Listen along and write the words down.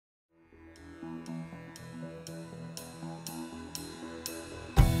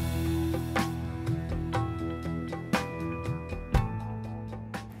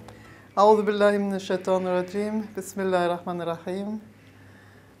أعوذ بالله من الشيطان الرجيم بسم الله الرحمن الرحيم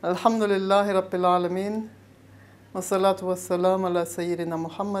الحمد لله رب العالمين والصلاة والسلام على سيدنا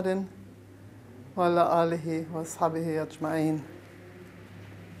محمد وعلى آله وأصحابه أجمعين.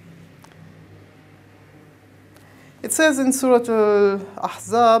 It says in Surah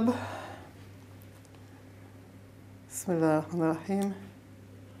Al-Ahzab, بسم الله الرحمن الرحيم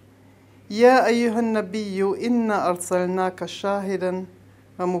يا أيها النبي إنا أرسلناك شاهدا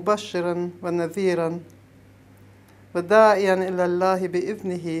ومبشرا ونذيرا وداعيا إلى الله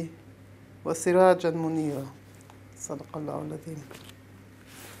بإذنه وسراجا منيرا. صدق الله العظيم.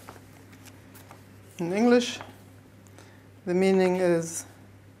 In English, the meaning is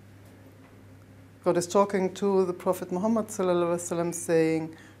God is talking to the Prophet Muhammad ﷺ,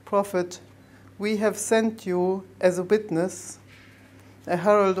 saying, Prophet, we have sent you as a witness, a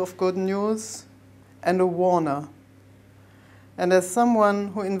herald of good news, and a warner, and as someone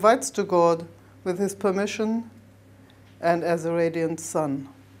who invites to God with his permission, and as a radiant sun.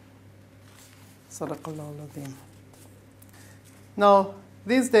 Sadaqallahu al-Azim. Now,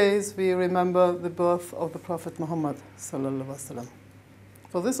 these days we remember the birth of the Prophet Muhammad sallallahu alaihi wasallam.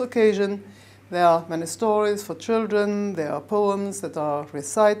 For this occasion, there are many stories for children, there are poems that are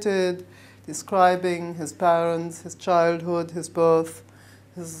recited, describing his parents, his childhood, his birth,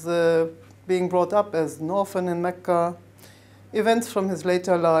 his being brought up as an orphan in Mecca, events from his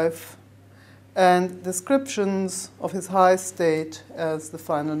later life, and descriptions of his high state as the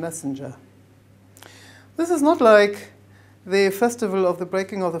final messenger. This is not like the festival of the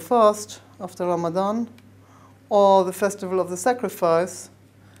breaking of the fast after Ramadan or the festival of the sacrifice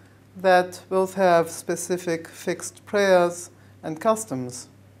that both have specific fixed prayers and customs.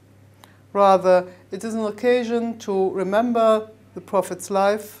 Rather, it is an occasion to remember the Prophet's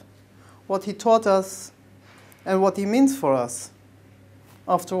life, what he taught us, and what he means for us.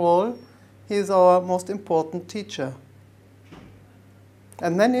 After all, he is our most important teacher.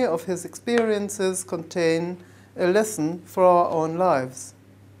 And many of his experiences contain a lesson for our own lives.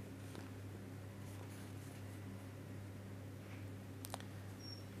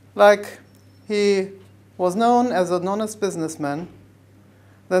 Like he was known as an honest businessman,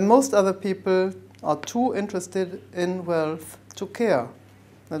 then most other people are too interested in wealth to care.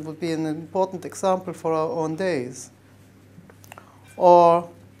 That would be an important example for our own days. Or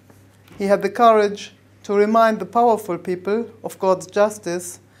he had the courage to remind the powerful people of God's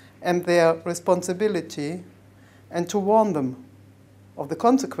justice and their responsibility, and to warn them of the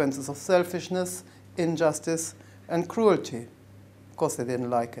consequences of selfishness, injustice, and cruelty. Of course, they didn't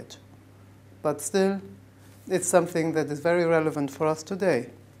like it. But still, it's something that is very relevant for us today.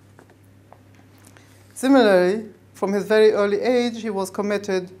 Similarly, from his very early age, he was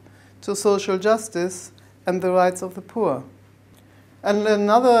committed to social justice and the rights of the poor. And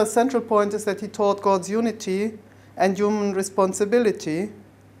another central point is that he taught God's unity and human responsibility,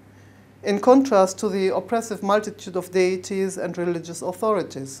 in contrast to the oppressive multitude of deities and religious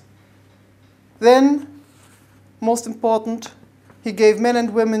authorities. Then, most important, he gave men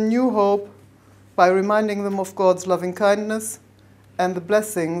and women new hope by reminding them of God's loving kindness and the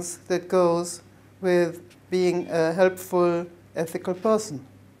blessings that goes with being a helpful, ethical person.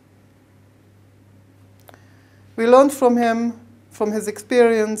 We learned from him, from his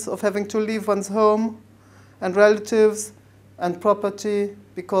experience of having to leave one's home and relatives and property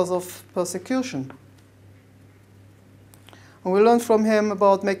because of persecution. And we learned from him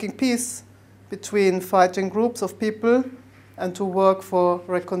about making peace between fighting groups of people and to work for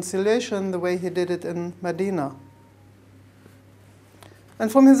reconciliation the way he did it in Medina.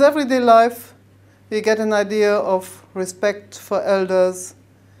 And from his everyday life, we get an idea of respect for elders,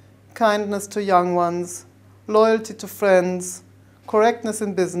 kindness to young ones, loyalty to friends, correctness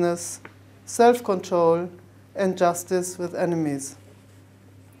in business, self-control, and justice with enemies.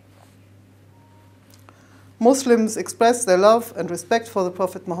 Muslims express their love and respect for the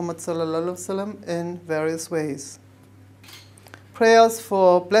Prophet Muhammad ﷺ in various ways. Prayers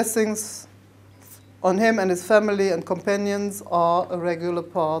for blessings on him and his family and companions are a regular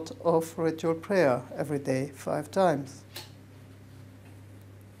part of ritual prayer every day, 5 times.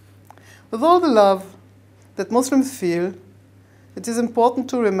 With all the love that Muslims feel, it is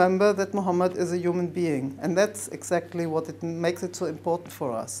important to remember that Muhammad is a human being, and that's exactly what makes it so important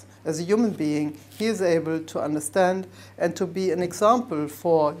for us. As a human being, he is able to understand and to be an example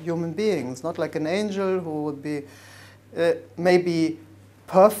for human beings, not like an angel who would be maybe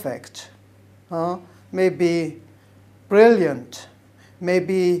perfect, maybe brilliant,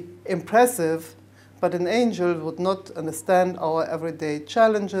 maybe impressive, but an angel would not understand our everyday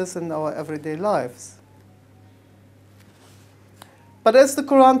challenges and our everyday lives. But as the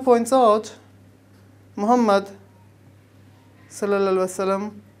Quran points out, Muhammad sallallahu alaihi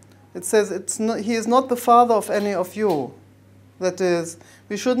wasallam, it says he is not the father of any of you. That is,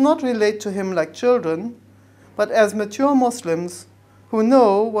 we should not relate to him like children, but as mature Muslims who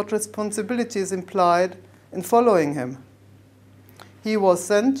know what responsibility is implied in following him. He was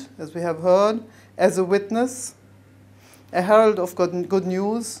sent, as we have heard, as a witness, a herald of good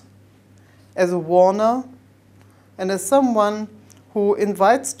news, as a warner, and as someone who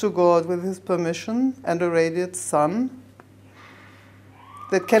invites to God with his permission and a radiant sun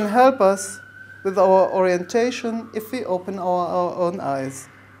that can help us with our orientation if we open our own eyes.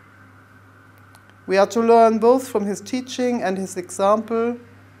 We are to learn both from his teaching and his example,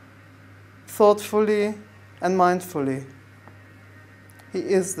 thoughtfully and mindfully. He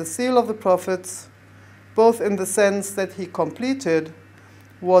is the seal of the prophets, both in the sense that he completed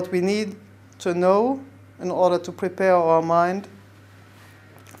what we need to know in order to prepare our mind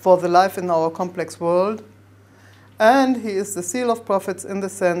for the life in our complex world, and he is the seal of prophets in the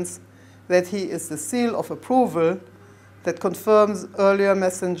sense that he is the seal of approval that confirms earlier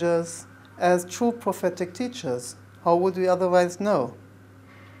messengers as true prophetic teachers. How would we otherwise know?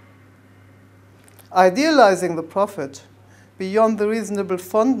 Idealizing the prophet beyond the reasonable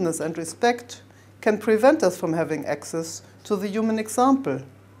fondness and respect can prevent us from having access to the human example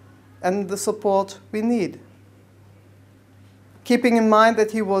and the support we need. Keeping in mind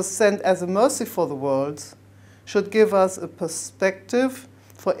that he was sent as a mercy for the world should give us a perspective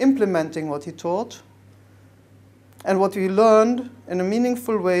for implementing what he taught and what we learned in a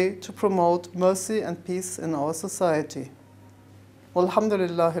meaningful way to promote mercy and peace in our society.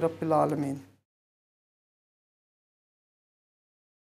 Walhamdulillahi Rabbil Alameen.